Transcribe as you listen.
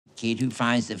kid who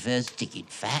finds the first ticket.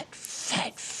 Fat,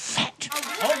 fat, fat.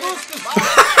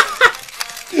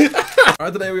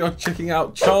 Alright, today we are checking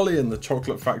out Charlie and the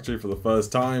Chocolate Factory for the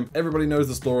first time. Everybody knows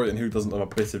the story, and who doesn't love a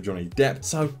bit of Johnny Depp?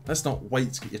 So let's not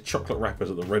wait to get your chocolate wrappers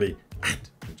at the ready, and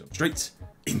we jump straight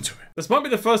into it. This might be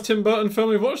the first Tim Burton film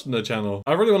we've watched on the channel.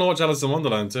 I really want to watch Alice in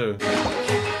Wonderland too.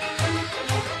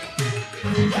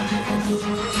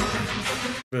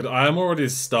 But I am already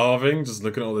starving just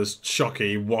looking at all this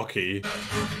chocky-wocky.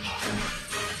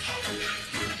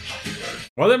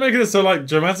 Why are they making it so like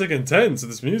dramatic and tense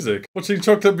with this music? Watching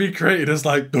chocolate be created is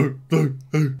like oh,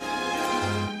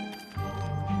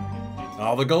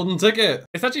 the golden ticket.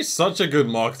 It's actually such a good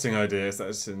marketing idea.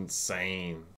 That's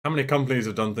insane. How many companies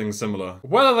have done things similar?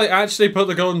 Whether they actually put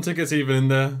the golden tickets even in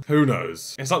there, who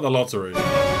knows? It's like the lottery.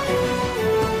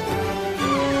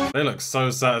 They look so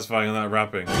satisfying in that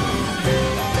wrapping.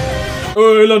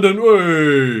 Oi, London,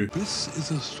 oi! This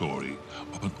is a story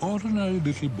of an ordinary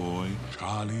little boy,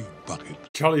 Charlie Bucket.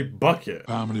 Charlie Bucket?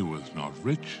 Family was not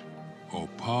rich or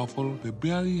powerful. They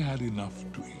barely had enough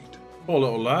to eat. Poor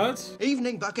little lad.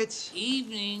 Evening, Buckets.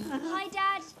 Evening. Hi,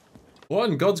 Dad. What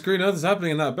in God's green earth is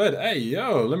happening in that bed? Hey,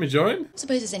 yo, let me join.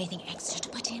 Suppose there's anything extra to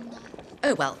put in.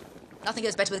 Oh, well, nothing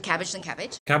goes better with cabbage than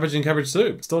cabbage. Cabbage and cabbage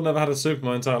soup. Still never had a soup in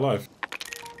my entire life.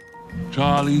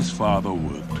 Charlie's father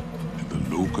worked in the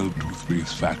local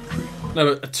toothpaste factory.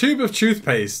 No, but a tube of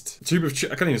toothpaste, I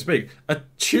can't even speak. A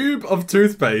tube of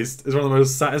toothpaste is one of the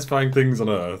most satisfying things on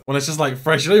earth. When it's just like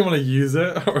fresh, you don't even want to use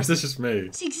it, or is this just me?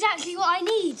 It's exactly what I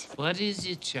need. What is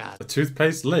it, child? A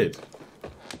toothpaste lid.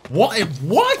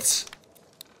 What?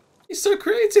 He's so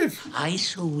creative. I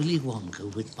saw Willy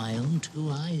Wonka with my own 2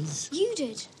 eyes. You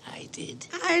did. I did.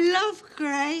 I love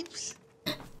grapes.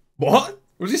 What?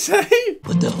 What did you say?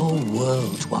 But the whole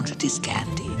world wanted his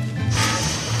candy.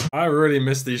 I really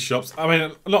miss these shops. I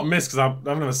mean, not miss because I've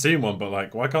never seen one, but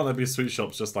like, why can't there be sweet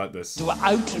shops just like this? We're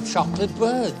out of chocolate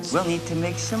birds. We'll need to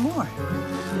make some more.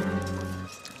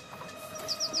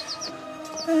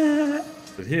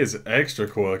 But he is extra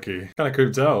quirky. Kind of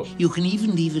cooped out. You can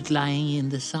even leave it lying in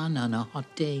the sun on a hot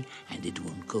day and it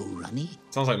won't go runny.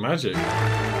 Sounds like magic.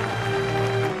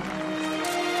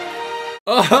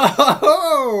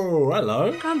 Oh,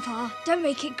 hello. Grandpa, don't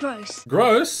make it gross.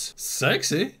 Gross?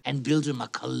 Sexy? And build him a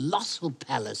colossal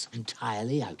palace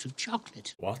entirely out of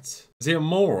chocolate. What? Is he a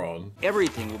moron?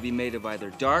 Everything will be made of either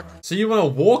dark. So you want to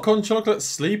walk on chocolate,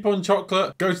 sleep on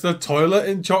chocolate, go to the toilet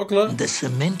in chocolate? And the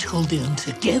cement holding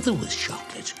together with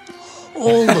chocolate.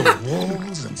 All the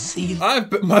walls and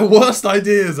ceilings. My worst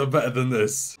ideas are better than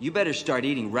this. You better start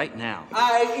eating right now.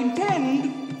 I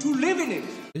intend to live in it.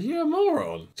 Are you a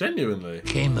moron? Genuinely.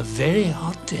 Came a very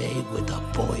hot day with a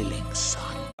boiling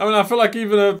sun. I mean, I feel like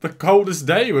even the coldest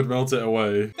day would melt it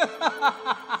away.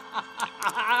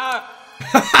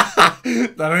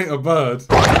 That ain't a bird.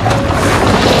 The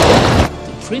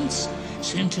prince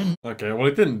sent an... Okay, well,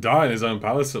 he didn't die in his own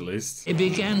palace, at least. He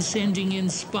began sending in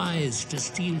spies to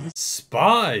steal his...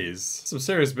 Spies? Some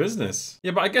serious business.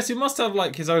 Yeah, but I guess he must have,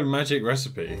 like, his own magic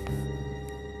recipe.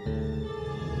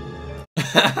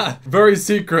 Very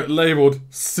secret, labelled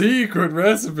secret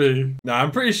recipe. Nah,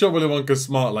 I'm pretty sure Willy Wonka's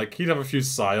smart. Like, he'd have a few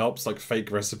psyops, like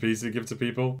fake recipes to give to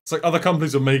people. It's like other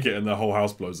companies will make it and their whole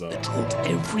house blows up. Taught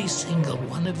every single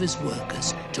one of his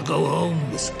workers to go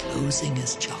home with closing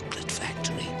his chocolate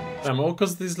factory. Damn, all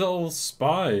because of these little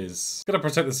spies. Gotta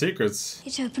protect the secrets.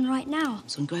 It's open right now.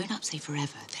 Some grown-ups say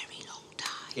forever, very long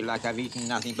time. Feel like I've eaten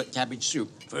nothing but cabbage soup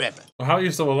forever. Well, how are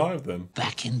you still alive then?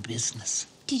 Back in business.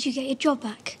 Did you get your job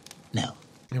back? No.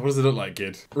 Yeah, what does it look like,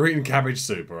 kid? We're eating cabbage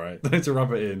soup, alright? Don't need to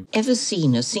rub it in. Ever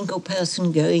seen a single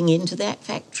person going into that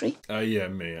factory? Yeah,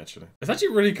 me, actually. It's actually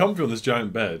really comfy on this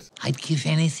giant bed. I'd give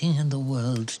anything in the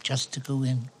world just to go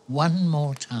in one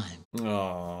more time.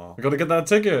 Aww. I gotta get that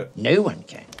ticket. No one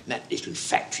can. That little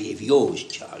factory of yours,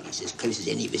 Charlie, is as close as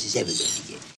any of us is ever going to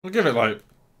get. I'll give it, like,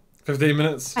 15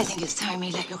 minutes. I think it's time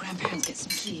we let your grandparents get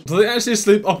some sleep. Do they actually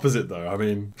sleep opposite, though? I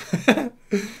mean,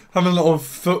 having little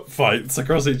foot fights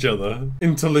across each other,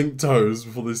 interlinked toes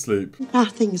before they sleep.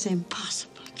 Nothing's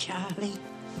impossible, Charlie.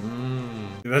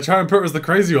 They try and put her as the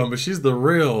crazy one, but she's the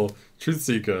real truth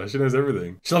seeker. She knows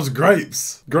everything. She loves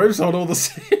grapes. Grapes hold all the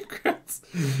secrets.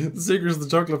 The secrets of the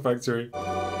chocolate factory.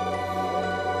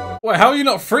 Wait, how are you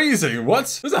not freezing?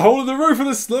 What? There's a hole in the roof and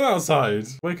there's snow outside.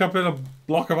 Wake up in a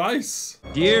block of ice.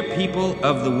 Dear people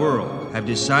of the world, I've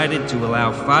decided to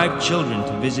allow 5 children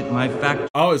to visit my factory.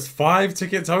 Oh, it's 5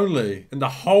 tickets only in the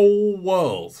whole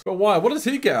world. But why? What does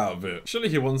he get out of it? Surely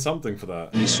he won something for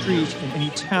that. Any street, in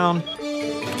any town.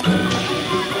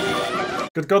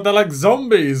 Good God, they're like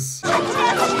zombies.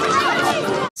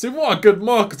 See, what a good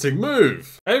marketing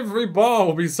move. Every bar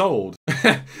will be sold.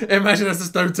 Imagine there's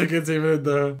just no tickets even in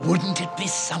the... Wouldn't it be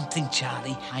something,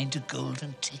 Charlie? Find a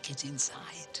golden ticket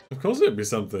inside. Of course it'd be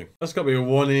something. That's got to be a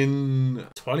 1 in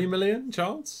 20 million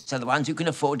chance. So the ones who can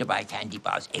afford to buy candy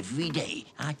bars every day,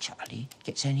 our Charlie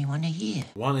gets only 1 a year.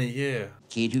 1 a year.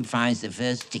 Kid who finds the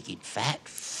first ticket fat,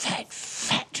 fat,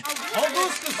 fat.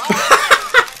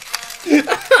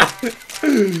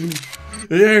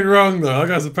 He ain't wrong though. That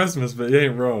guy's a pessimist, but he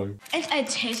ain't wrong. And I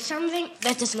taste something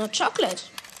that is not chocolate.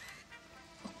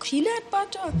 Or peanut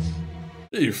butter.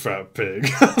 You fat pig.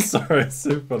 Sorry, it's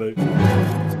so funny.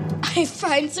 I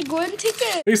find the golden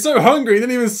ticket. He's so hungry, he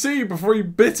didn't even see before he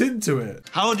bit into it.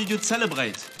 How did you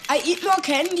celebrate? I eat more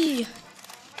candy.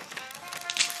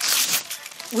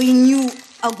 We knew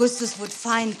Augustus would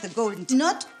find the golden.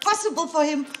 Not possible for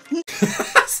him.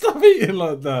 Stop eating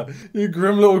like that, you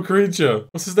grim little creature.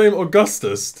 What's his name?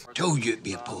 Augustus? Told you it'd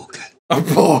be a porker. A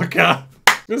porker.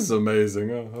 This is amazing.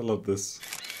 Oh, I love this.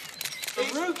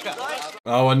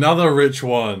 Oh, another rich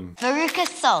one. Veruca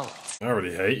salt. I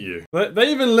already hate you.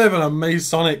 They even live in a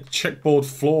Masonic checkboard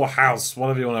floor house.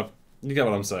 Whatever you want to... You get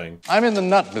what I'm saying. I'm in the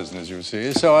nut business, you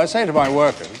see, so I say to my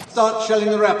workers... Start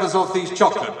shelling the wrappers off these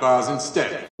chocolate bars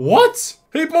instead. What?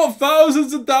 He bought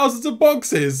thousands and thousands of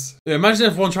boxes. Yeah, imagine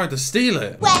if one tried to steal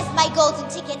it. Where's my golden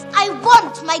ticket? I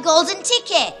want my golden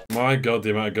ticket. My God, the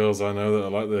amount of girls I know that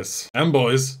are like this. And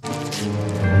boys.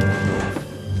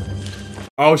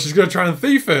 Oh, she's gonna try and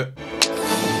thief it.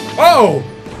 Oh!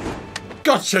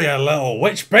 Gotcha, you little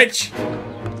witch bitch.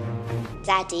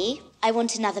 Daddy, I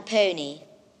want another pony.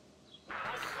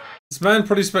 This man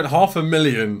probably spent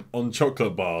 $500,000 on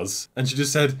chocolate bars, and she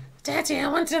just said, Daddy, I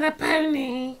wanted a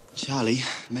pony. Charlie,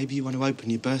 maybe you want to open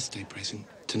your birthday present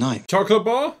tonight. chocolate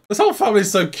bar? This whole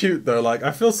family's so cute though, like,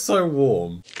 I feel so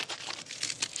warm.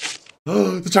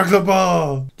 The chocolate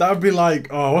bar! That would be like,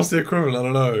 oh, what's the equivalent? I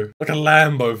don't know. Like a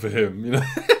Lambo for him, you know?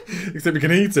 Except we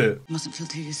can eat it. Mustn't feel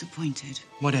too disappointed.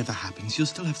 Whatever happens, you'll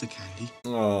still have the candy.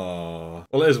 Aww.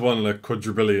 Well, it is 1 in a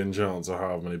quadrillion chance of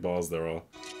however many bars there are.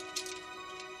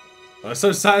 It's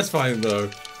so satisfying though.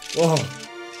 Oh.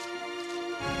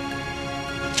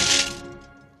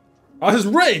 Oh, it's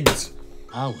rigged!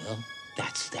 Oh, well,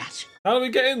 that's that. How do we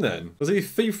get in then? Does he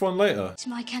thief one later? It's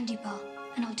my candy bar,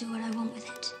 and I'll do what I want with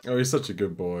it. Oh, he's such a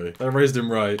good boy. They raised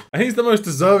him right. And he's the most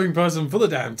deserving person for the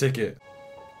damn ticket.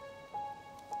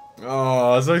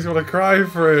 Oh, this makes me want to cry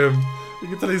for him. You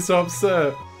can tell he's so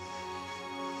upset.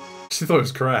 She thought it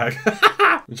was Crag.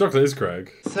 The chocolate is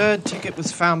Crag. Third ticket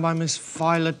was found by Miss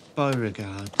Violet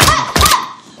Beauregard.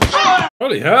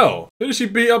 Holy hell! Who did she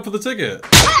beat up for the ticket?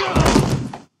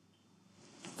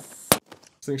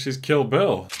 I think she's killed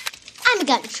Bill. I'm a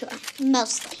gun for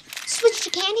mostly. Switch to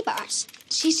candy bars.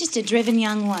 She's just a driven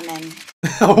young woman.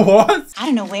 What? I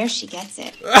don't know where she gets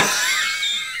it.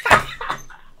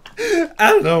 I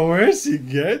don't know where she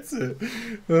gets it.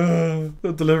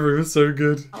 The delivery was so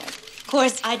good. Of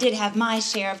course, I did have my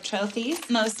share of trophies,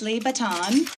 mostly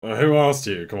baton. Who asked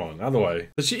you? Come on, out of the way.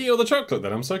 Did she eat all the chocolate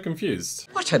then? I'm so confused.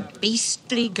 What a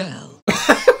beastly girl.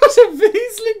 What a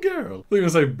beastly girl. I think I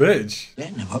was like, bitch. I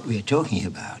don't know what we are talking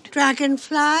about.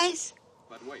 Dragonflies?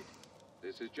 But wait,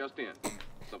 this is just in.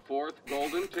 The 4th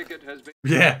golden ticket has been...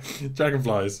 Yeah,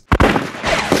 dragonflies.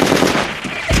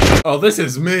 Oh, this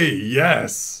is me,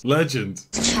 yes. Legend.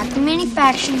 Track the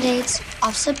manufacturing dates,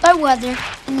 offset by weather,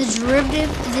 and the derivative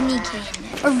of the Nikkei in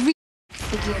it. Or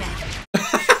figure it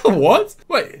out. What?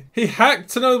 Wait, he hacked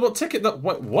to know what ticket that...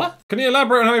 Wait, what? Can you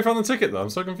elaborate on how he found the ticket though? I'm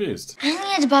so confused. I only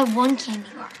had to buy 1 candy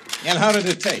bar. And how did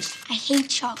it taste? I hate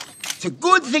chocolate. It's a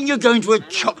good thing you're going to a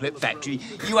chocolate factory,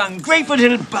 you ungrateful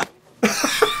little butt.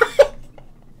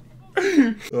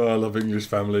 Oh, I love English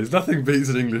families. Nothing beats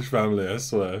an English family, I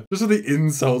swear. Just with the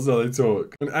insults how they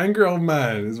talk. An angry old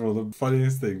man is one of the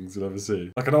funniest things you'll ever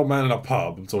see. Like an old man in a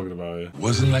pub, I'm talking about here.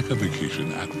 Wasn't like a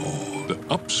vacation at all. The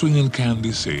upswing in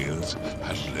candy sales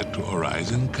has led to a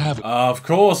rise in cavity. Of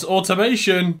course,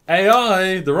 automation,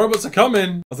 AI, the robots are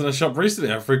coming. I was in a shop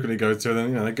recently I frequently go to, and then,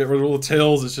 you know, they get rid of all the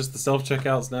tills. It's just the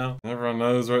self-checkouts now. Everyone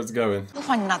knows where it's going. We'll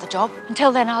find another job.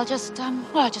 Until then, I'll just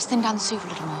thin down the soup a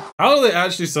little more. How are they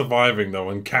actually surviving though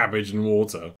on cabbage and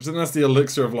water? I think that's the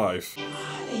elixir of life.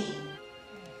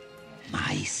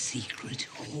 My secret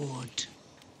hoard.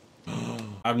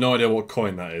 I have no idea what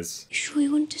coin that is. You sure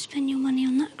you want to spend your money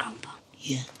on that, Grandpa?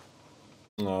 Yeah.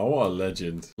 Oh, what a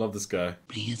legend. Love this guy.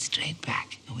 Bring it straight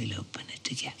back and we'll open it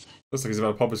together. Looks like he's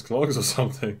about to pop his clogs or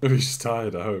something. Maybe he's just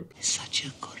tired, I hope. Such a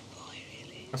good boy,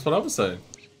 really. That's what I was saying.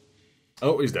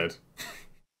 Oh, he's dead.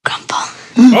 Grandpa.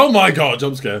 Oh my god,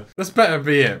 jump scare. This better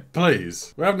be it,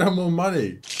 please. We have no more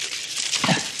money.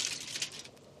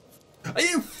 Are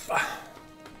you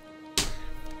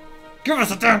Give us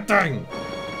the damn thing!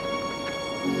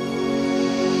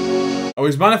 Oh,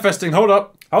 he's manifesting. Hold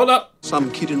up. Hold up. Some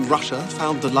kid in Russia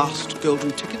found the last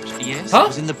golden ticket. Yes, huh? It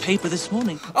was in the paper this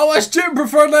morning. Oh, that's Jim from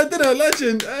Friday Night Dinner,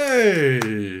 legend.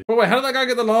 Hey. But wait, how did that guy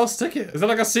get the last ticket? Is that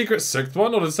like a secret sixth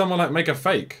one, or did someone like make a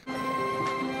fake?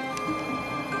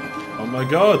 Oh my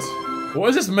god. What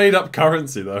is this made up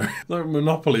currency though? Like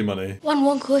Monopoly money. 1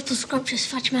 Wonka with scrumptious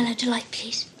fudge mellow delight,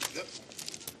 please.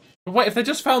 But wait, if they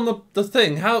just found the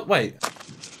thing, how, wait.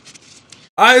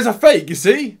 Ah, it's a fake, you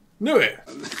see? Knew it.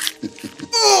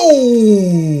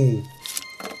 Oh!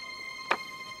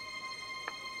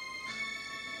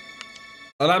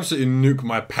 I'd absolutely nuke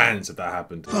my pants if that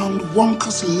happened. Found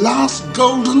Wonka's last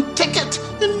golden ticket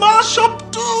in my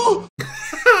shop too.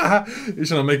 He's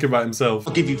trying to make it by himself.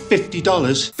 I'll give you $50.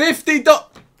 $50?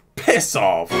 Piss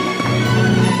off.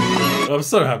 I'm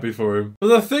so happy for him. But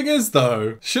the thing is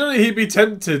though, surely he'd be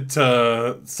tempted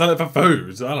to sell it for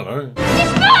food. I don't know.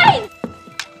 It's mine!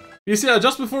 You see how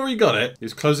just before he got it, he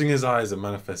was closing his eyes and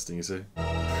manifesting, you see.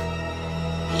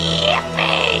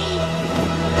 Yippee!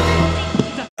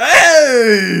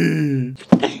 Hey!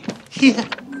 Yeah.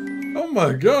 Oh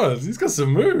my god, he's got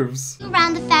some moves.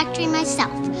 Around the factory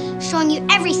myself, showing you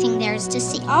everything there is to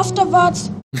see.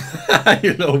 Afterwards,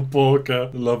 you little porker.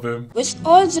 Love him. with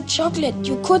all the chocolate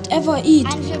you could ever eat.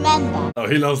 And remember, Oh,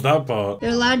 he loves that part.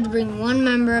 You're allowed to bring 1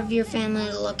 member of your family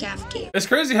to look after you. It's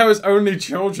crazy how it's only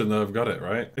children that have got it,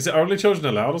 right? Is it only children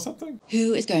allowed or something?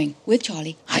 Who is going with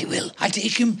Charlie? I will. I'll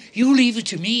take him. You leave it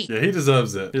to me. Yeah, he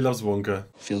deserves it. He loves Wonka.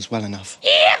 Feels well enough.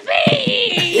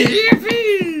 Yippee!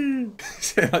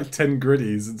 He's had like 10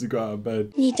 gritties since he got out of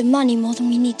bed. We need the money more than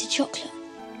we need the chocolate.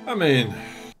 I mean,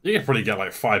 you could probably get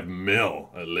like 5 mil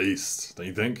at least, don't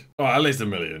you think? Oh, at least $1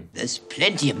 million. There's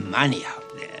plenty of money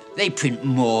out there. They print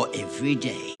more every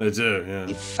day. They do, yeah.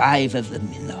 If 5 of them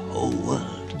in the whole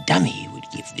world, dummy would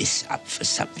give this up for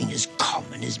something as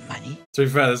common as money. To be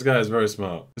fair, this guy is very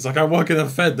smart. It's like, I work in a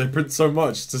Fed, they print so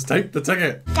much, just take the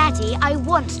ticket. Daddy, I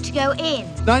want to go in.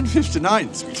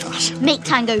 9:59, sweetheart. Make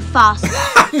time go fast.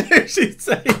 I knew she'd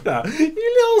say that. You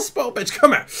little spot bitch,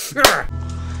 come here.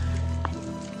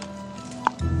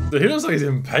 Dude, he looks like he's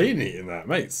in pain eating that.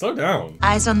 Mate, slow down.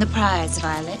 Eyes on the prize,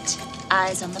 Violet.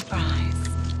 Eyes on the prize.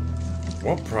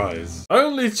 What prize?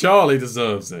 Only Charlie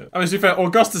deserves it. I mean, to be fair,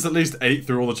 Augustus at least ate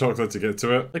through all the chocolate to get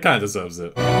to it. He kind of deserves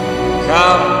it.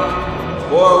 Come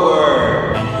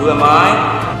forward. Who am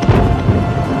I?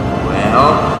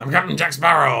 Well, I'm Captain Jack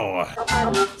Sparrow.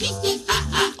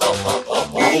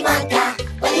 Willy Wonka,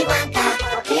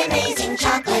 the amazing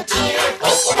chocolatier.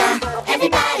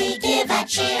 Everybody give a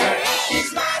cheer.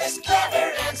 He's not as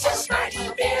clever and so smart, he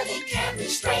barely can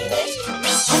restrain it.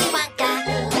 Willy Wonka,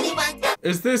 Willy Wonka.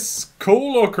 Is this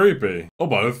cool or creepy? Or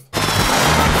both?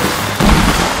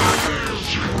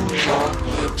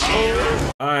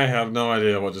 I have no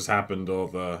idea what just happened or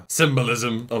the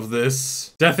symbolism of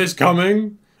this. Death is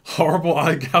coming. Horrible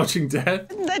eye-gouging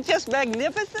death. Isn't that just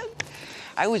magnificent?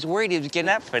 I was worried he was getting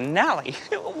that finale.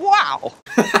 Wow.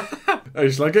 Hey,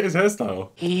 shall I get his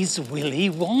hairstyle? He's Willy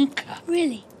Wonka.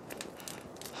 Really?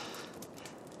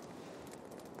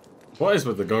 What is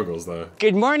with the goggles, though?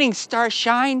 Good morning,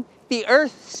 Starshine. The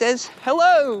Earth says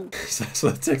hello. That's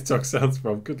where the TikTok sounds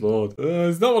from. Good lord.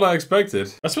 It's not what I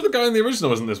expected. I swear the guy in the original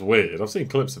wasn't this weird. I've seen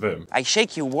clips of him. I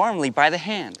shake you warmly by the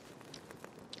hand.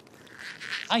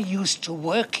 I used to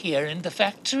work here in the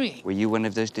factory. Were you one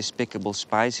of those despicable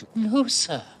spies? No,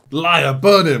 sir. Liar,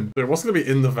 burn him! Dude, what's gonna be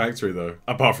in the factory, though?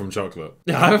 Apart from chocolate.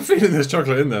 Yeah, I have a feeling there's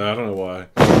chocolate in there. I don't know why.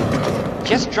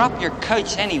 Just drop your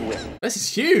coats anywhere. This is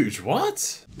huge.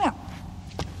 What? No.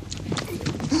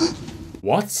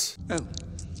 What? Oh.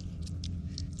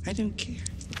 I don't care.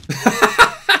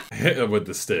 Hit him with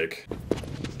the stick.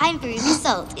 I'm through the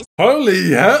salt.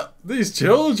 Holy hell! These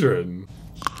children!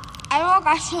 I walk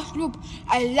out so loop.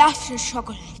 I love the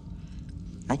chocolate.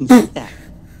 I can get that.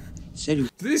 So do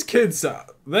These kids,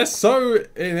 they're so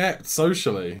inept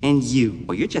socially. And you.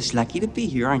 Well, you're just lucky to be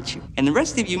here, aren't you? And the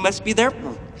rest of you must be there.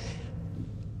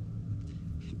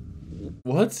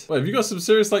 What? Wait, have you got some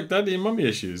serious, like, daddy and mummy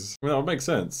issues? I mean, that would make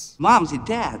sense. Moms and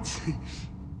dads.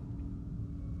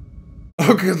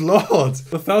 Oh, good lord.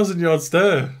 The 1,000-yard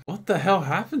stare. What the hell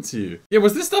happened to you? Yeah,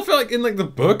 was this stuff, like, in, like, the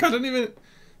book? I don't know.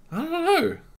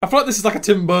 I feel like this is like a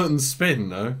Tim Burton spin,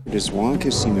 no? Does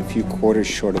Wonka seem a few quarters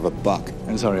short of a buck?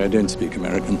 I'm sorry, I don't speak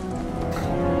American.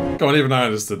 Come on, even I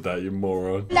understood that, you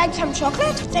moron. Like some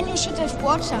chocolate? Then you should have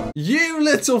bought some. You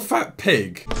little fat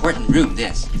pig. Important room,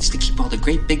 this. It's to keep all the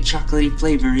great big chocolatey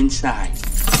flavor inside.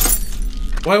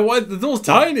 Why, the door's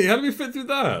tiny. How do we fit through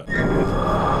that?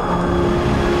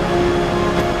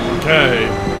 Okay.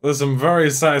 There's some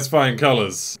very satisfying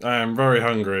colors. I am very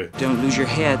hungry. Don't lose your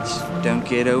heads. Don't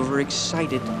get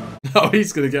overexcited. Oh,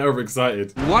 he's gonna get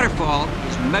overexcited. Waterfall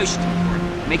is most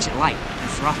important. Makes it light and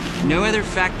frothy. No other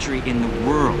factory in the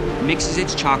world mixes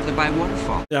its chocolate by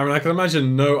waterfall. Yeah, I mean, I can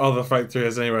imagine no other factory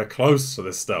has anywhere close to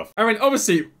this stuff. I mean,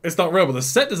 obviously, it's not real, but the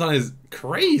set design is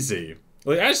crazy.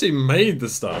 They actually made the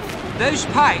stuff. Those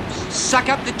pipes suck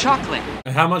up the chocolate.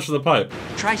 And how much for the pipe?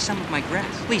 Try some of my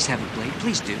grass. Please have a blade.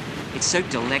 Please do. It's so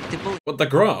delectable. What, the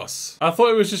grass? I thought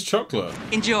it was just chocolate.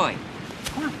 Enjoy.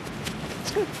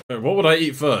 Wait, what would I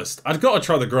eat first? I'd gotta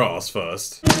try the grass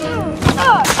first.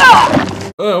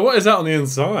 What is that on the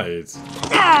inside?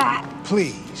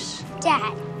 Please.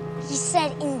 Dad, he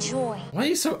said enjoy. Why are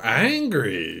you so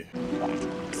angry?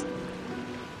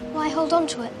 Why hold on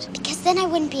to it? Because then I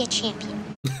wouldn't be a champion.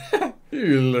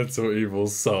 You little evil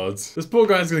sod. This poor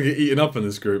guy's gonna get eaten up in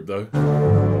this group, though.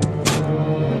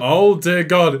 Oh dear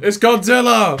God, it's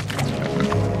Godzilla!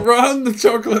 Run the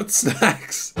chocolate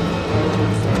snacks!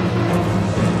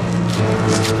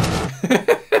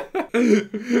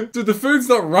 Dude, the food's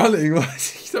not running. Why is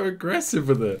he so aggressive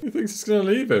with it? He thinks it's gonna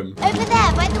leave him. Over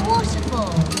there, by the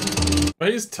waterfall. Oh,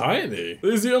 he's tiny.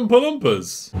 These are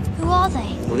Oompa-Loompas. Who are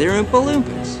they? Well, they're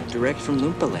Oompa-Loompas, direct from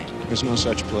Loompa Land. There's no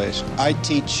such place. I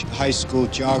teach high school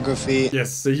geography.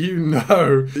 Yes, so you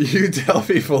know you tell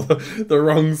people the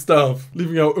wrong stuff,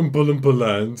 leaving out Oompa-Loompa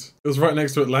Land. It was right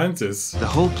next to Atlantis. The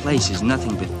whole place is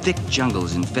nothing but thick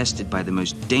jungles infested by the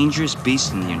most dangerous beasts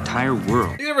in the entire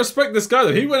world. You gotta respect this guy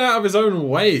though. He went out of his own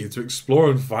way to explore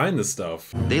and find the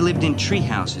stuff. They lived in tree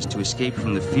houses to escape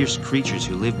from the fierce creatures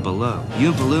who lived below. The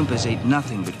Oompa-Loompas ate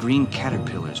nothing but green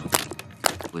caterpillars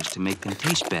to make them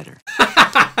taste better.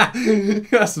 You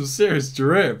got some serious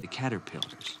drip. The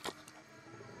caterpillars.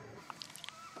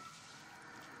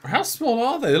 How small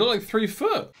are they? They look like 3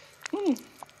 foot.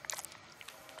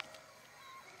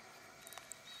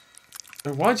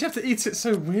 Why'd you have to eat it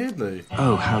so weirdly?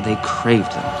 Oh, how they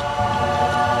craved them.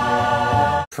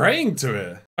 Praying to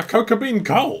it. A coca bean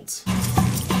cult.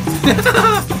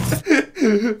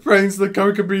 Praying to the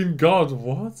coca bean god.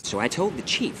 What? So I told the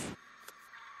chief.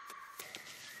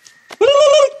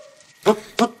 They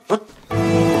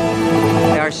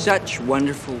are such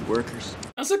wonderful workers.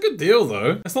 That's a good deal,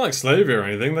 though. It's not like slavery or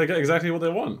anything. They get exactly what they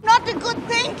want. Not a good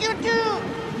thing you do.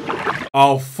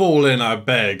 I'll fall in, I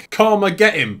beg. Karma,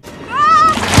 get him.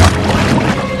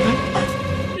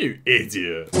 You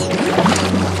idiot.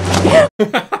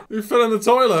 He fell in the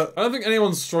toilet. I don't think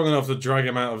anyone's strong enough to drag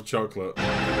him out of chocolate.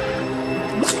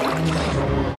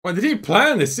 Wait, did he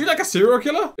plan this? Is he like a serial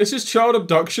killer? It's just child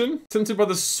abduction, tempted by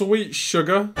the sweet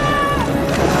sugar.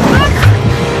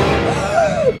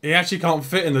 He actually can't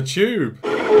fit in the tube.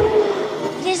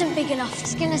 It isn't big enough.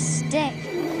 It's gonna stick.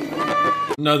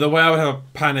 No, the way I would have a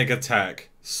panic attack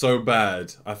so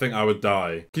bad, I think I would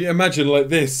die. Can you imagine like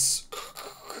this?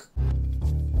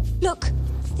 Look,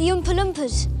 the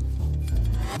Oompa-Loompas.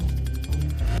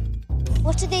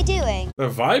 What are they doing?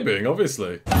 They're vibing,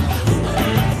 obviously.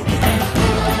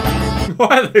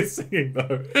 Why are they singing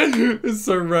though? It's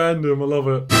so random, I love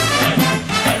it.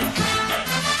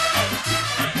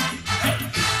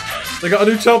 They got a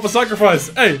new child for sacrifice.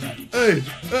 Hey, hey,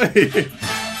 hey.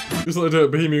 Just like they do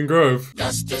at Bohemian Grove.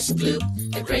 Justice Gloop,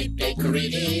 the great bakery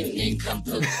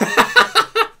nincompoop.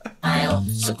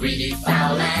 So greedy,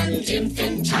 foul, and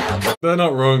infantile. They're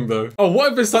not wrong though. Oh,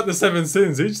 what if it's like the 7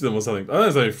 sins, each of them or something? I know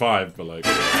there's only 5, but like...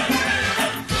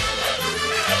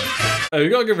 Hey,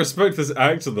 you gotta give respect to this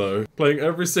actor though, playing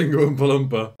every single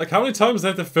Oompa-Loompa. Like, how many times do they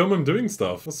have to film him doing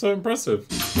stuff? That's so impressive.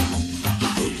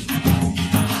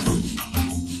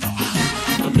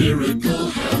 A miracle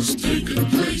has taken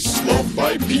place, loved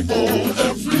by people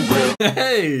everywhere.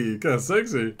 Hey, kinda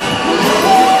sexy.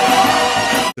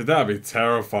 Dude, that'd be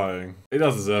terrifying. He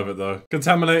does deserve it though.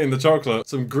 Contaminating the chocolate,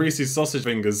 some greasy sausage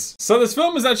fingers. So this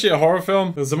film is actually a horror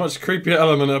film. There's a much creepier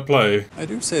element at play. I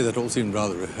do say that all seemed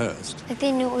rather rehearsed. Like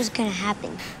they knew it was gonna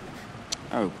happen.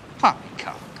 Oh,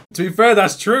 poppycock. To be fair,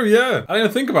 that's true, yeah. I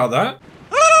didn't think about that.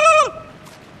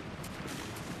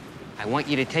 I want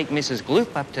you to take Mrs.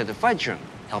 Gloop up to the fudge room.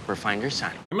 Help her find her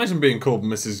son. Imagine being called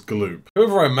Mrs. Gloop.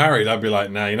 Whoever I married, I'd be like,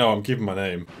 nah, you know, I'm keeping my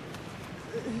name.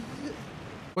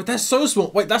 Wait, they're so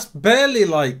small. Wait, that's barely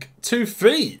like 2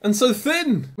 feet. And so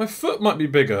thin. My foot might be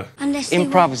bigger.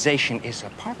 Improvisation is a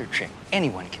parlor trick.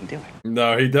 Anyone can do it.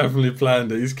 No, he definitely planned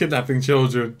it. He's kidnapping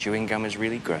children. Chewing gum is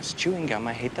really gross. Chewing gum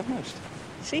I hate the most.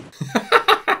 See?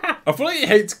 I feel like he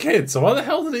hates kids, so why the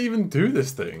hell did he even do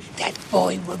this thing? That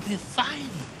boy will be fine.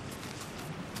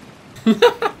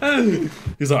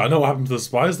 He's like, I know what happened to the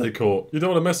spies they caught. You don't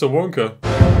want to mess with Wonka.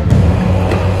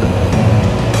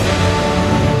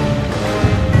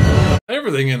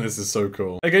 Everything in this is so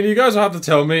cool. Again, you guys will have to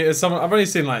tell me. I've only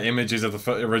seen like images of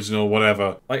the original,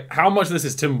 whatever. Like, how much of this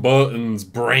is Tim Burton's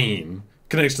brain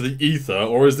connects to the ether,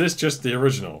 or is this just the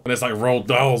original? And it's like Roald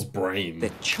Dahl's brain.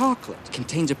 The chocolate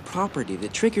contains a property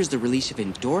that triggers the release of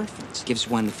endorphins, gives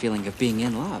one the feeling of being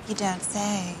in love. You don't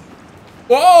say.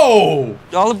 Whoa!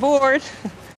 All aboard.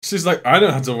 She's like, I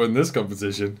know how to win this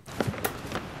competition.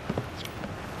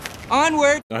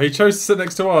 Onward! No, he chose to sit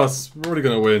next to us. We're already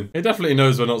gonna win. He definitely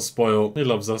knows we're not spoiled. He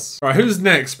loves us. Alright, who's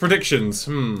next? Predictions.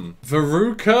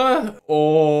 Veruca?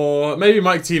 Or maybe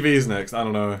Mike TV's next. I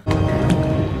don't know.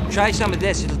 Try some of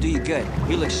this, it'll do you good.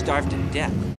 You look starved to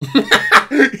death.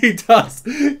 He does.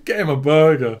 Get him a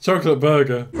burger. Chocolate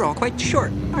burger. You're all quite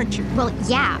short, aren't you? Well,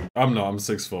 yeah. I'm not. I'm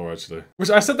 6'4", actually. Which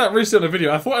I said that recently in a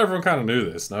video. I thought everyone kind of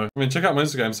knew this, no? I mean, check out my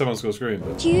Instagram, 7_screen.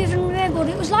 But... Do you even remember what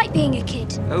it was like being a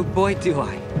kid? Oh boy, do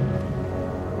I.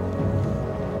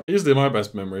 Easily my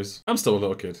best memories. I'm still a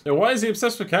little kid. Yeah, why is he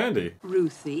obsessed with candy?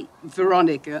 Ruthie,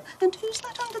 Veronica, and who's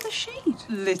that under the sheet?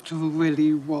 Little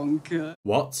Willy Wonka.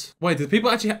 What? Wait, did people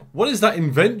actually what is that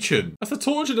invention? That's a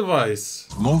torture device.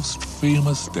 Most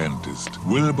famous dentist,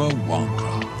 Willy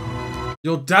Wonka.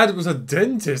 Your dad was a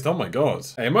dentist? Oh my god.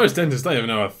 Hey, most dentists don't even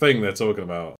know a thing they're talking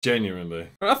about. Genuinely.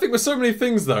 I think with so many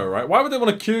things though, right? Why would they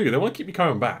want to cure you? They want to keep you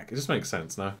coming back. It just makes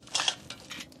sense, no?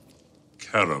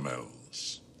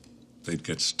 Caramels. They'd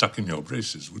get stuck in your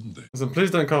braces, wouldn't they? Listen,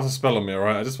 please don't cast a spell on me,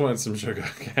 alright? I just wanted some sugar,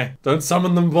 okay? Don't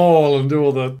summon them all and do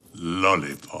all the...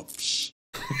 Lollipops.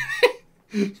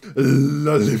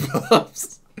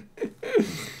 Lollipops.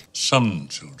 Some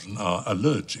children are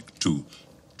allergic to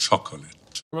chocolate.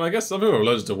 I mean, I guess some people are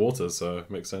allergic to water, so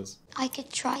it makes sense. I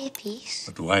could try a piece.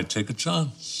 But why take a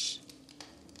chance?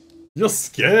 You're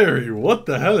scary. What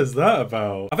the hell is that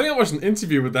about? I think I watched an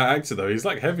interview with that actor though. He's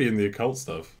like heavy in the occult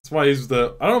stuff. That's why he's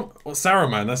the... I don't know... Well,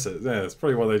 Saruman, that's it. Yeah, that's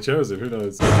probably why they chose him. Who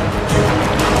knows?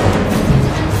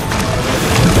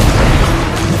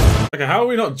 Okay, how are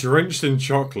we not drenched in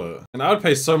chocolate? And I would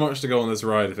pay so much to go on this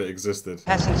ride if it existed.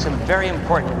 Passing some very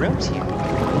important rooms here.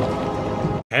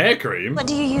 Hair cream? What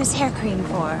do you use hair cream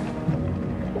for?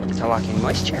 To lock in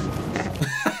moisture.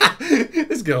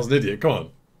 This girl's an idiot. Come on.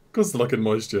 Of course, to lock in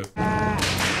moisture.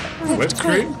 Whipped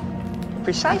cream?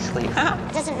 Precisely.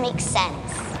 It doesn't make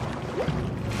sense.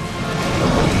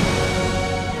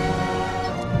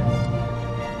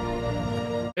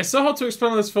 It's so hard to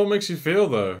explain how this film makes you feel,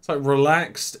 though. It's like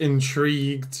relaxed,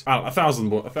 intrigued. I don't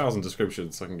know, a thousand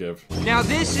descriptions I can give. Now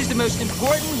this is the most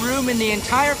important room in the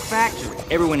entire factory.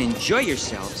 Everyone enjoy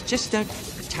yourselves, just don't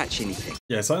touch anything.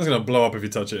 Yeah, something's gonna blow up if you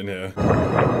touch it in here.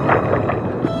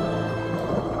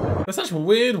 There's such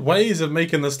weird ways of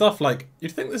making the stuff, like,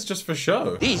 you'd think this is just for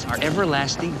show. These are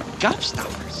everlasting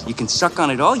gobstoppers. You can suck on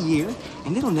it all year,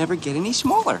 and it'll never get any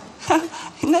smaller.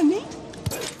 Isn't that neat?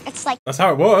 It's like... That's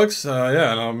how it works.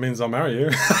 Yeah, and that means I'll marry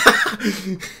you.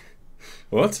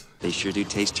 What? They sure do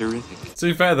taste terrific. To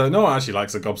be fair though, no one actually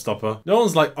likes a gobstopper. No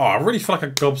one's like, oh, I really feel like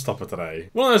a gobstopper today.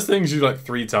 One of those things you do like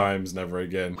 3 times, never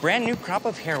again. Brand new crop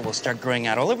of hair will start growing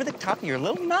out all over the top of your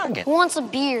little noggin. Who wants a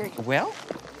beard? Well,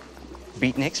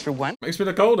 beatniks for one. Makes me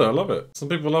look older, I love it. Some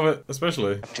people love it,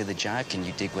 especially. Up to the job, can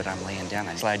you dig what I'm laying down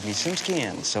and slide me some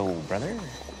skin? So, brother...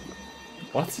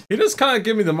 What? He does kind of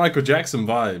give me the Michael Jackson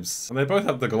vibes. And they both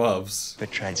have the gloves.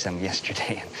 But tried some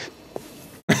yesterday.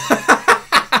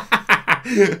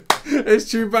 It's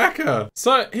Chewbacca.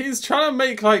 So he's trying to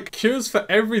make like cures for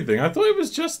everything. I thought it was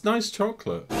just nice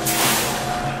chocolate.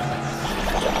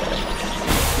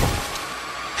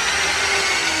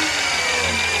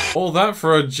 All that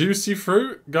for a juicy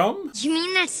fruit? Gum? You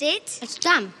mean that's it? It's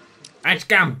gum. It's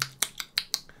gum.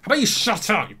 How about you shut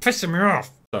up? You're pissing me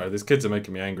off. Sorry, these kids are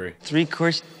making me angry.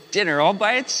 3-course dinner all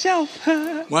by itself.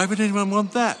 Why would anyone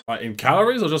want that? Like in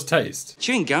calories or just taste?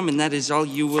 Chewing gum, and that is all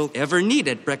you will ever need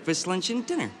at breakfast, lunch, and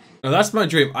dinner. Now that's my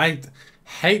dream. I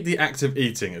hate the act of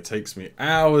eating. It takes me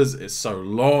hours. It's so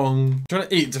long. Trying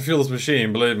to eat to fuel this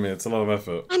machine, believe me, it's a lot of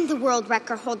effort. I'm the world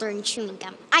record holder in chewing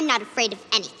gum. I'm not afraid of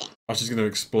anything. Oh, she's gonna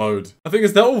explode. I think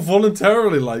they're all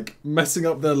voluntarily like messing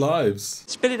up their lives.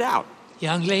 Spit it out.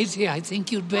 Young lady, I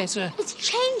think you'd better... It's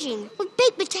changing with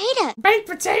baked potato. Baked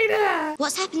potato!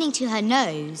 What's happening to her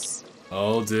nose?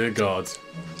 Oh dear God.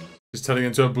 She's turning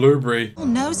into a blueberry. Her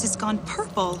nose has gone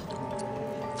purple.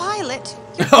 Violet.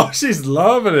 Oh, she's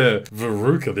loving it.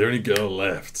 Veruca, the only girl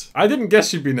left. I didn't guess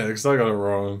she'd be next. I got it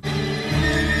wrong.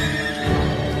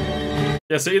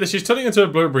 Yeah, so either she's turning into a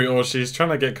blueberry or she's trying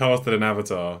to get casted in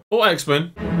Avatar. Or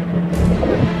X-Men.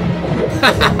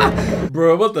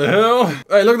 Bro, what the hell?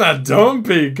 Hey, look at that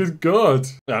dumpy. Good God.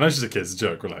 Yeah, I know she's a kid. It's a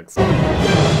joke. Relax.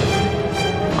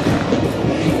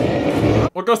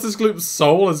 Augustus Gloop's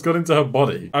soul has got into her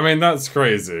body. I mean, that's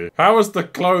crazy. How is the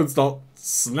clothes not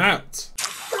snapped?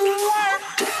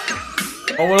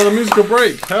 Oh, another musical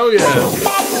break. Hell yeah.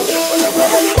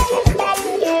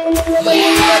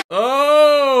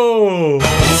 Oh!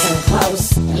 Listen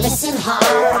close, listen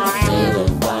hard. Little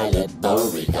violet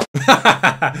Boricua.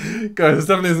 Guys, this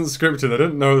definitely isn't scripted. I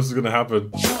didn't know this was going to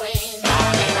happen.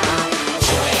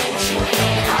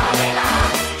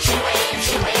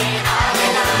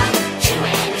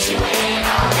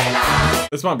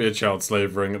 This might be a child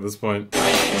slave ring at this point.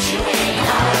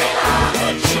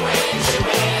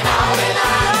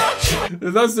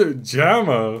 That's a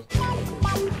jammer.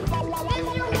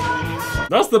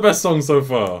 That's the best song so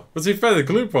far. But to be fair, the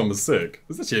Gloop one was sick.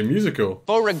 It's actually a musical.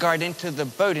 Beauregard into the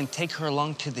boat and take her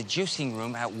along to the juicing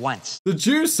room at once. The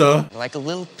juicer? Like a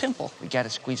little pimple. We gotta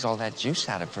squeeze all that juice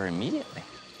out of her immediately.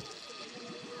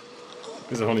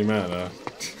 He's a horny man,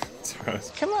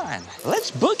 Come on,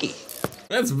 let's boogie.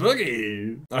 Let's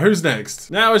boogie. Now, who's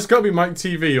next? Now it's gotta be Mike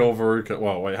TV or Veruca.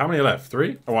 Well, wait, how many are left?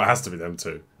 3? Oh, well, it has to be them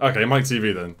 2. Okay, Mike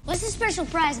TV then. What's the special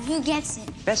prize and who gets it?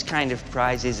 Best kind of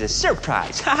prize is a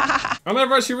surprise. I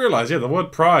never actually realized, yeah, the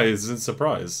word prize isn't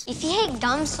surprise. If you hate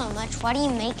gum so much, why do you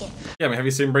make it? Yeah, I mean, have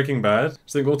you seen Breaking Bad? Do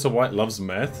you think Walter White loves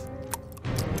meth?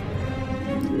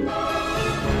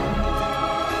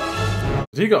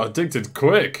 He got addicted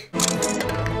quick.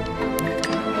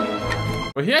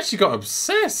 But he actually got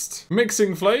obsessed.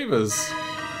 Mixing flavors.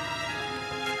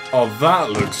 Oh, that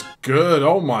looks good.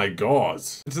 Oh my god.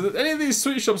 Do any of these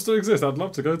sweet shops still exist? I'd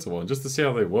love to go to one just to see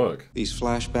how they work. These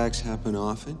flashbacks happen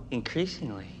often?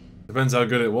 Increasingly. Depends how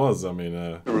good it was. I mean,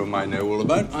 A room I know all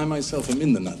about. I myself am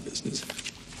in the nut business.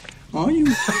 Are you?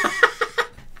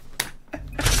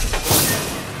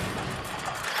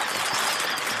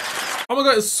 Oh my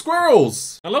god, it's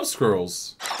squirrels! I love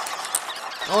squirrels.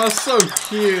 Oh, that's so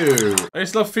cute. I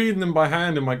used to love feeding them by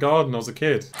hand in my garden when I was a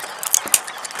kid.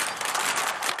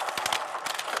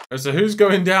 So who's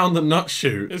going down the nut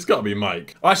chute? It's gotta be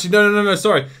Mike. Oh, actually, no,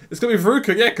 sorry. It's gotta be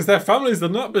Veruca, yeah, because their family's the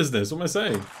nut business. What am I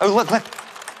saying? Oh, look.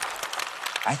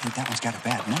 I think that one's got a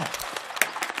bad nut.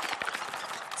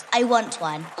 I want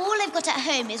one. All I've got at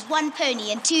home is 1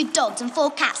 pony and 2 dogs and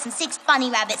 4 cats and 6 bunny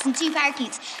rabbits and 2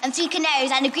 parakeets and 3 canaries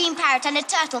and a green parrot and a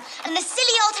turtle and a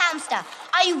silly old hamster.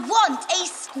 I want a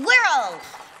squirrel!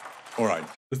 All right.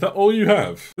 Is that all you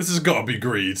have? This has gotta be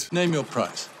greed. Name your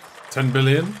price. 10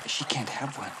 billion? She can't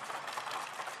have one.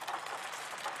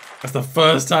 That's the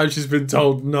first time she's been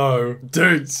told no.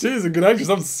 Dude, she's a good actress.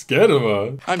 I'm scared of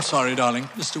her. I'm sorry, darling.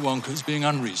 Mr. Wonka's being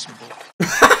unreasonable.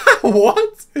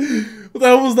 What? What the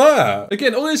hell was that?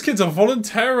 Again, all these kids are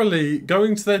voluntarily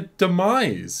going to their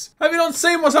demise. Have you not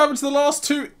seen what's happened to the last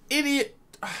 2 idiot...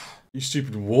 You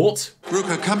stupid wart.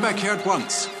 Veruca, come back here at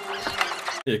once.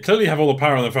 Yeah, clearly have all the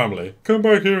power in the family. Come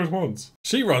back here at once.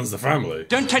 She runs the family.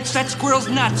 Don't touch that squirrel's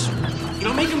nuts.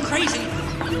 It'll make him crazy. Yeah,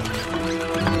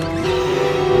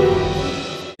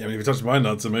 I mean, if you touch my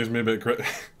nuts, it makes me a bit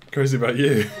crazy about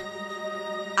you.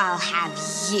 I'll have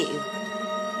you.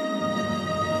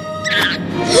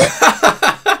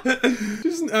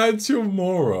 Just an actual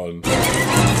moron.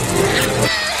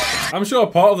 I'm sure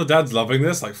part of the dad's loving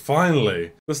this. Like,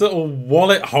 finally. This little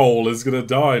wallet hole is gonna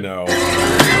die now.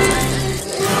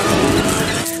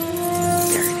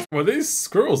 Well, these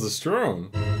squirrels are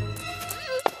strong.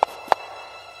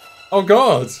 Oh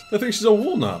god, I think she's a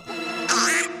walnut.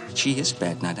 She is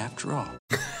bad nut after all.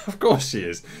 Of course she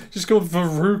is. She's called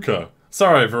Veruca.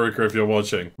 Sorry, Veruca, if you're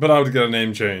watching, but I would get a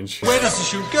name change. Where does the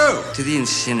chute go? To the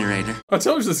incinerator. I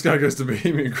told you this guy goes to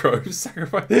Bohemian Grove,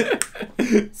 sacrifice,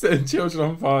 setting children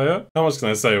on fire. How much can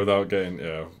I say without getting,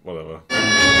 yeah, whatever.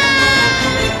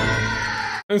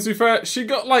 And to be fair, she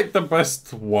got like the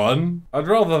best one. I'd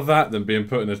rather that than being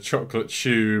put in a chocolate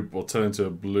tube or turned into a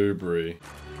blueberry.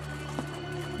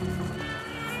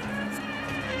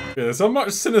 Yeah, there's a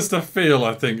much sinister feel,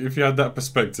 I think, if you had that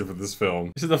perspective of this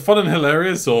film. Is it the fun and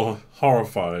hilarious or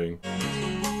horrifying?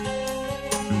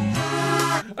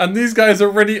 And these guys are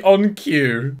already on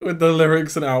cue with the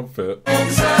lyrics and outfit.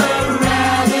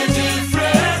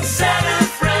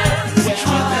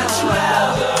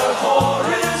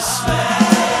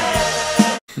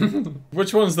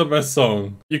 Which one's the best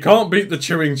song? You can't beat the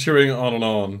chewing on and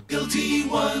on. Guilty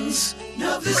ones,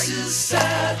 now this is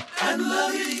sad and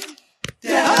loving.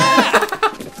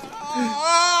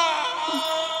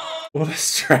 What a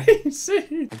strange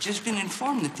scene. I've just been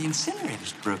informed that the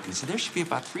incinerator's broken, so there should be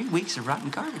about 3 weeks of rotten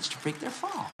garbage to break their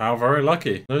fall. How very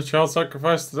lucky. No child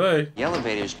sacrifice today. The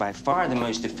elevator is by far the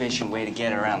most efficient way to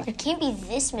get around. There can't be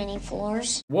this many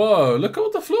floors. Whoa, look at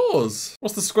all the floors.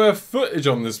 What's the square footage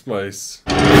on this place?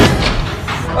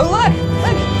 Oh, look!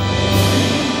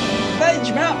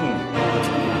 Fudge Mountain.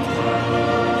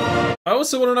 I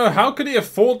also want to know, how could he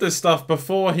afford this stuff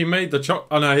before he made the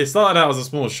Oh no, he started out as a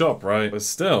small shop, right? But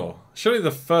still, surely the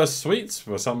first sweets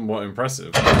were somewhat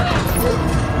impressive.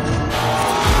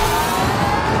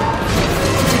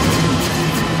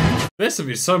 This would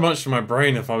be so much for my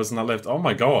brain if I was in that lift. Oh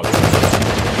my god.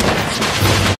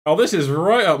 Oh, this is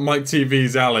right up Mike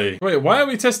TV's alley. Wait, why are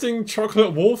we testing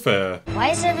chocolate warfare?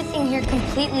 Why is everything here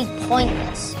completely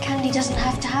pointless? Candy doesn't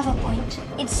have to have a point.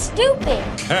 It's stupid.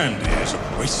 Candy is a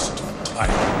waste of time.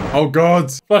 Oh god,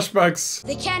 flashbacks.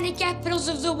 The candy capitals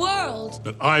of the world.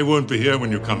 But I won't be here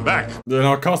when you come back. Then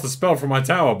I'll cast a spell from my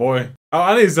tower, boy. Oh,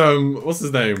 and he's, what's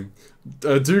his name?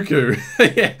 Dooku.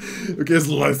 Yeah, who gets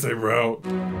the lightsaber out.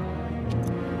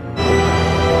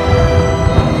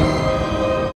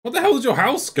 What the hell did your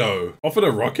house go? Off in a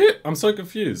rocket? I'm so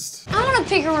confused. I want to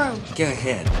pick a room. Go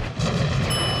ahead.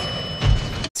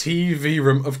 TV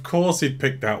room. Of course he'd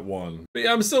pick that one. But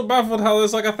yeah, I'm still baffled how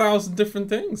there's like 1,000 different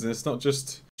things and it's not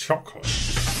just chocolate.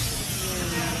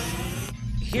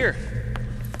 Here.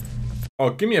 Oh,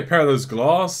 give me a pair of those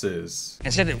glasses.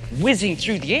 Instead of whizzing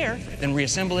through the air, then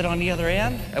reassemble it on the other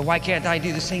end. Why can't I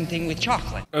do the same thing with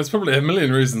chocolate? There's probably a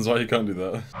million reasons why you can't do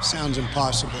that. Sounds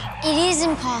impossible. It is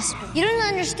impossible. You don't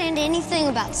understand anything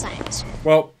about science.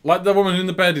 Well, like the woman in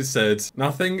the bed has said,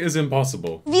 nothing is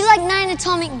impossible. Be like 9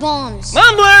 atomic bombs.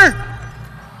 Mumbler!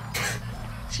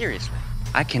 Seriously,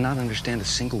 I cannot understand a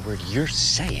single word you're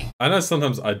saying. I know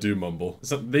sometimes I do mumble.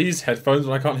 So these headphones,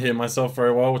 when I can't hear myself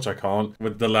very well, which I can't,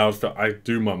 with the loud fit, I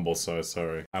do mumble, so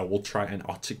sorry. I will try and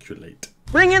articulate.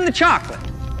 Bring in the chocolate.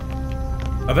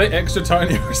 Are they extra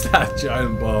tiny or is that a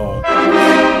giant bar?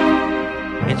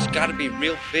 It's gotta be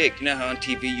real big. You know how on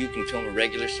TV you can film a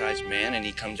regular sized man and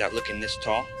he comes out looking this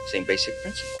tall? Same basic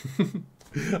principle.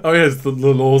 Oh yes, the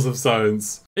laws of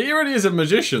science. He already is a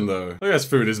magician though. I guess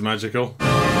food is magical.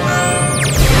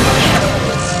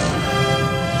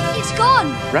 It's gone.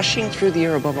 Rushing through the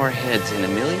air above our heads in a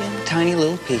million tiny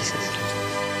little pieces.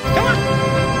 Come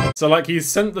on! So like he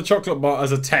sent the chocolate bar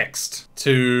as a text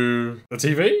to the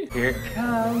TV? Here it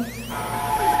comes.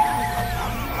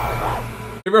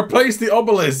 He replaced the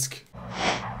obelisk.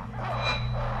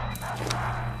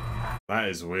 That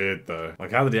is weird though.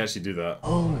 Like how did he actually do that?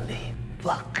 Holy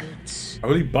buckets.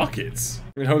 Holy buckets?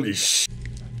 I mean holy sh.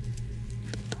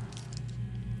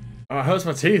 Oh, it hurts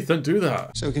my teeth, don't do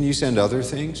that. So can you send other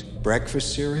things?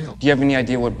 Breakfast cereal? Do you have any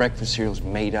idea what breakfast cereal's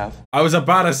made of? I was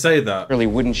about to say that. Really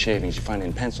wooden shavings you find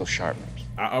in pencil sharpeners.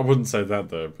 I wouldn't say that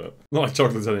though, but not like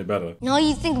chocolate's any better. And all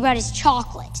you think about is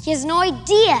chocolate. He has no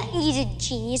idea he's a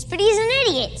genius, but he's an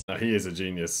idiot. No, he is a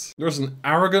genius. You're just an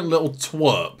arrogant little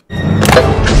twerp.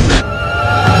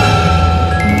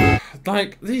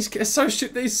 Like, these kids are so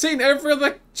shit. They've seen every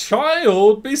other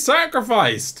child be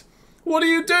sacrificed. What are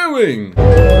you doing?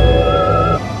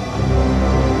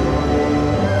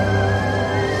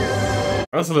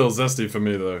 That's a little zesty for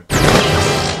me though.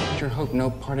 Sure hope no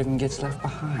part of him gets left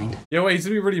behind. Yeah, wait, he's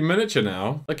gonna be really miniature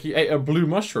now. Like he ate a blue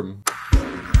mushroom.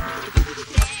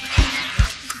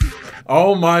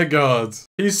 Oh my god.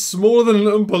 He's smaller than an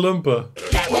Oompa-Loompa.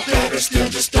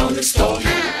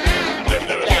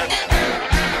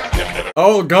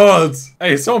 Oh god.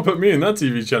 Hey, someone put me in that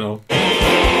TV channel.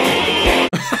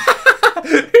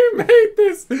 Who made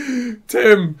this?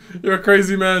 Tim, you're a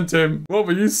crazy man, Tim. What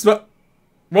were you smoking,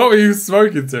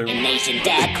 Tim?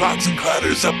 Clogs and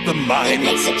clatters up the mind. It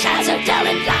makes the child so dull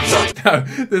and blind. No,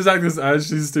 this actress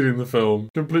actually stealing the film.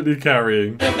 Completely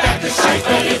carrying. Help me,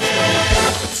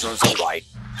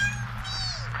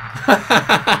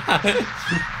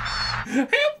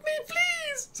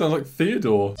 please! Sounds like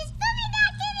Theodore.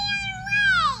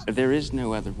 There is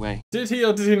no other way. Did he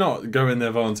or did he not go in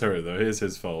there voluntarily though? Here's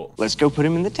his fault. Let's go put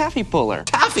him in the taffy puller.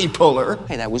 Taffy puller?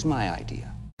 Hey, that was my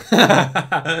idea.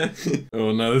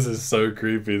 Oh no, this is so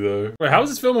creepy though. Wait, how is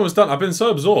this film almost done? I've been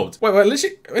so absorbed. Wait,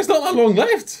 literally, it's not that long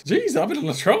left. Jeez, I've been in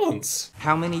a trance.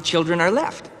 How many children are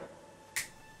left?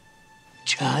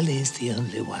 Charlie's the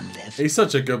only one left. He's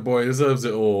such a good boy, he deserves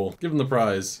it all. Give him the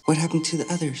prize. What happened to the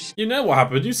others? You know what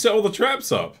happened, you set all the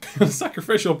traps up.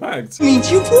 Sacrificial pact.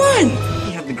 Means you've won!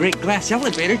 You have the great glass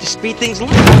elevator to speed things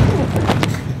along.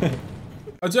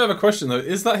 I do have a question though,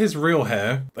 is that his real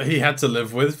hair that he had to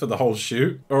live with for the whole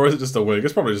shoot? Or is it just a wig?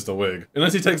 It's probably just a wig.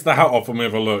 Unless he takes the hat off when we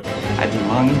have a look. I've been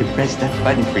longing to press that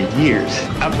button for years.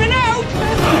 Up and out!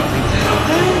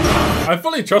 I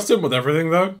fully trust him with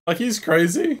everything though. Like he's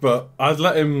crazy, but I'd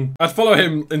follow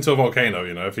him into a volcano,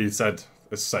 you know, if he said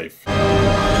it's safe.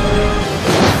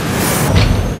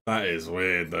 That is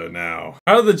weird though now.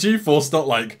 How did the G-force not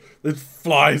like, it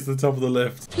flies to the top of the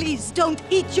lift? Please don't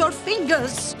eat your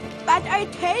fingers. But I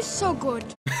taste so good.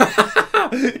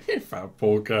 You fat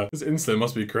porker. This insulin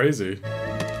must be crazy.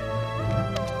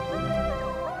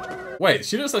 Wait,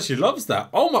 she looks like she loves that.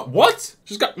 Oh my, what?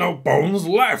 She's got no bones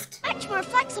left. Much more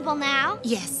flexible now.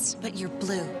 Yes, but you're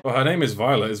blue. Well, her name is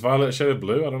Violet. Is Violet a shade of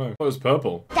blue? I don't know. I thought it was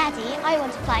purple. Daddy, I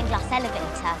want a flying glass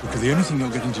elevator. Because the only thing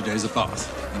you're getting today is a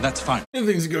bath, and that's fine. The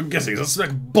only things you go guessing is a smack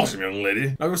bottom, young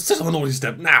lady. Now go sit on the naughty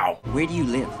step now. Where do you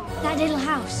live? That little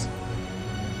house.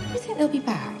 You think they'll be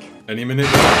back? Any minute.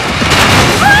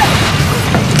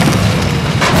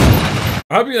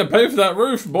 How are you gonna pay for that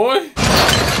roof, boy?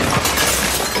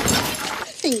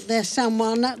 I think there's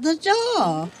someone at the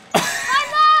door.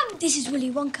 Hi, Mum! This is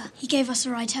Willy Wonka. He gave us a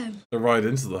ride home. The ride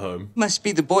into the home. Must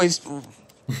be the boys.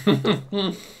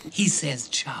 He says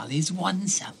Charlie's won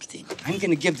something. I'm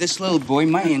gonna give this little boy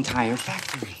my entire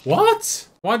factory. What?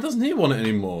 Why doesn't he want it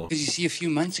anymore? Because you see, a few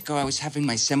months ago I was having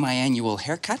my semi-annual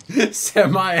haircut.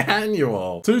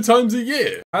 Semi-annual? 2 times a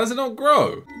year? How does it not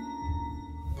grow?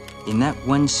 In that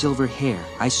one silver hair,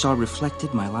 I saw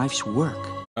reflected my life's work.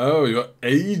 Oh, you're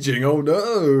aging. Oh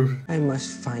no. I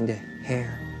must find a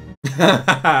hair.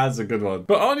 That's a good one.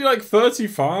 But aren't you like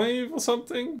 35 or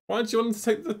something? Why don't you want to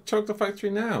take the chocolate factory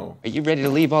now? Are you ready to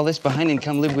leave all this behind and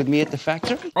come live with me at the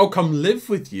factory? Oh, come live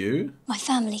with you? My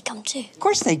family come too. Of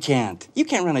course they can't. You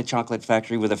can't run a chocolate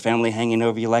factory with a family hanging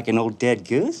over you like an old dead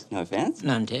goose. No offense.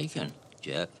 None taken,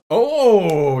 jerk.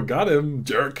 Oh, got him,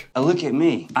 jerk. Look at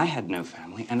me. I had no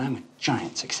family, and I'm a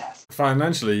giant success.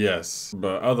 Financially, yes,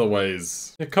 but other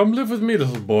ways. Yeah, come live with me,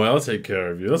 little boy. I'll take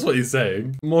care of you. That's what he's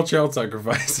saying. More child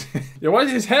sacrifice. Yeah, why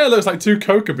his hair looks like 2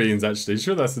 coca beans, actually.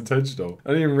 Sure, that's intentional. I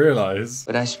didn't even realize.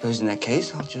 But I suppose in that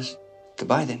case, I'll just...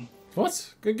 Goodbye, then.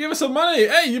 What? Give us some money.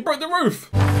 Hey, you broke the roof.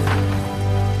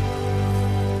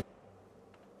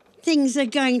 Things are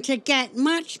going to get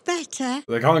much better.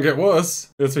 They can't get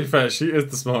worse. Yeah, to be fair, she is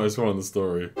the smartest one in the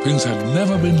story. Things have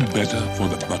never been better for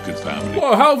the Bucket family.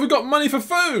 Whoa, how have we got money for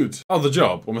food? Oh, the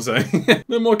job, what am I saying?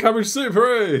 No more cabbage soup,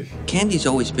 hooray! Candy's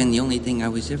always been the only thing I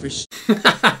was ever...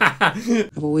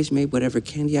 I've always made whatever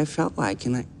candy I felt like,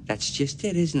 and that's just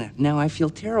it, isn't it? Now I feel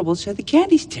terrible, so the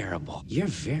candy's terrible. You're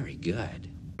very good.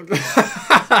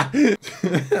 To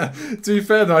be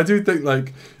fair though, I do think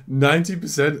like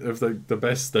 90% of the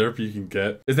best therapy you can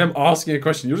get is them asking a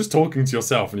question. You're just talking to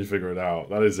yourself and you figure it out.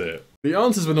 That is it. The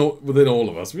answer's within all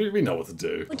of us. We know what to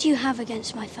do. What do you have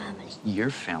against my family?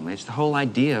 Your family. It's the whole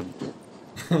idea of...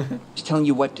 It's telling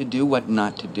you what to do, what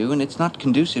not to do, and it's not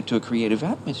conducive to a creative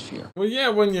atmosphere. Well, yeah,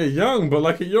 when you're young, but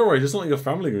like at your age, it's not like your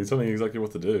family going to be telling you exactly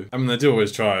what to do. I mean, they do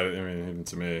always try. I mean, even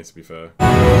to me, to be fair.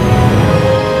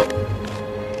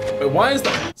 Wait, why is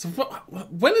that? So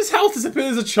when his health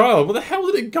disappeared as a child, where the hell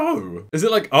did it go? Is it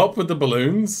like up with the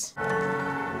balloons?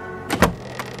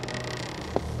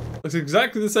 Looks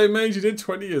exactly the same age you did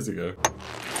 20 years ago.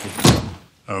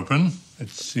 Open.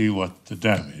 Let's see what the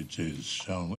damage is,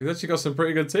 shall we? He's actually got some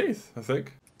pretty good teeth, I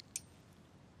think.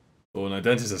 Oh, no,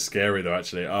 dentists are scary though,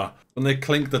 actually. When they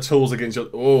clink the tools against your...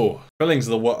 Oh, fillings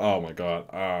are the what? Oh my god.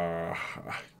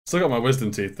 Still got my wisdom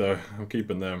teeth though. I'm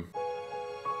keeping them.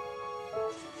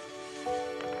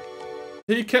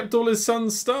 He kept all his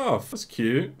son's stuff. That's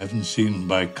cute. I haven't seen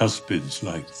bicuspids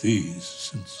like these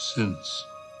since...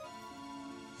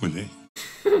 Willy.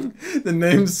 The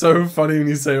name's so funny when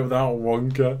you say it without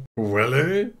Wonka.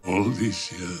 Willy? All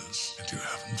these years and you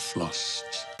haven't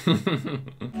flossed.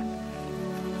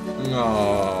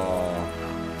 Aww.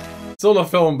 It's all a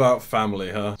film about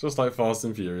family, huh? Just like Fast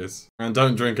and Furious. And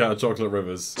don't drink out of chocolate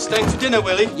rivers. Staying for dinner,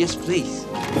 Willy? Yes, please.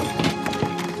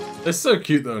 It's so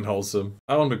cute though and wholesome.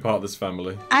 I want to be part of this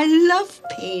family. I love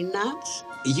peanuts.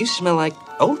 You smell like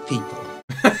old people.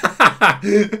 I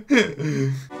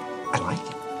like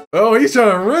it. Oh, he's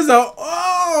trying to rizz out.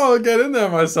 Oh, get in there,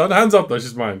 my son. Hands up though,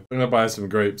 she's mine. I'm gonna buy some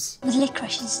grapes. With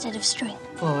licorice instead of string.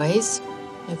 Boys,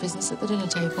 no business at the dinner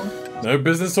table. No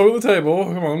business talk at the table.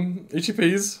 Come on, eat your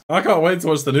peas. I can't wait to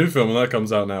watch the new film when that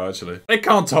comes out now, actually. It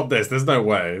can't top this. There's no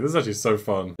way. This is actually so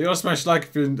fun. You gotta smash like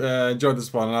if you enjoyed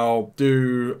this one, and I'll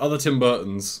do other Tim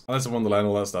Burtons. Alice in Wonderland,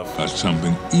 all that stuff. That's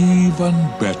something even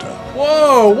better.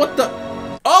 Whoa, what the?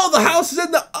 Oh, the house is in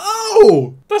the...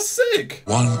 Oh, that's sick.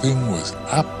 One thing was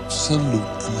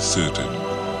absolutely certain.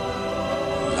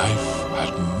 Life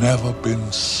had never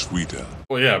been sweeter.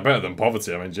 Well, yeah, better than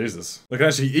poverty. I mean, Jesus. They can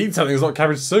actually eat something that's not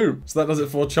cabbage soup. So that does it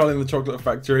for Charlie and the Chocolate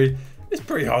Factory. It's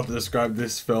pretty hard to describe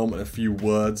this film in a few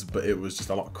words, but it was just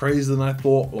a lot crazier than I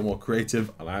thought, a lot more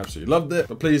creative, and I absolutely loved it.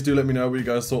 But please do let me know what you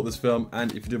guys thought of this film,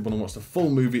 and if you did want to watch the full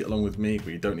movie along with me,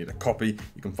 where you don't need a copy,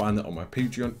 you can find that on my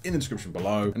Patreon in the description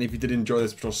below. And if you did enjoy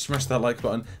this, please smash that like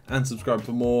button and subscribe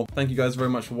for more. Thank you guys very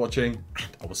much for watching, and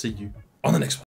I will see you on the next one.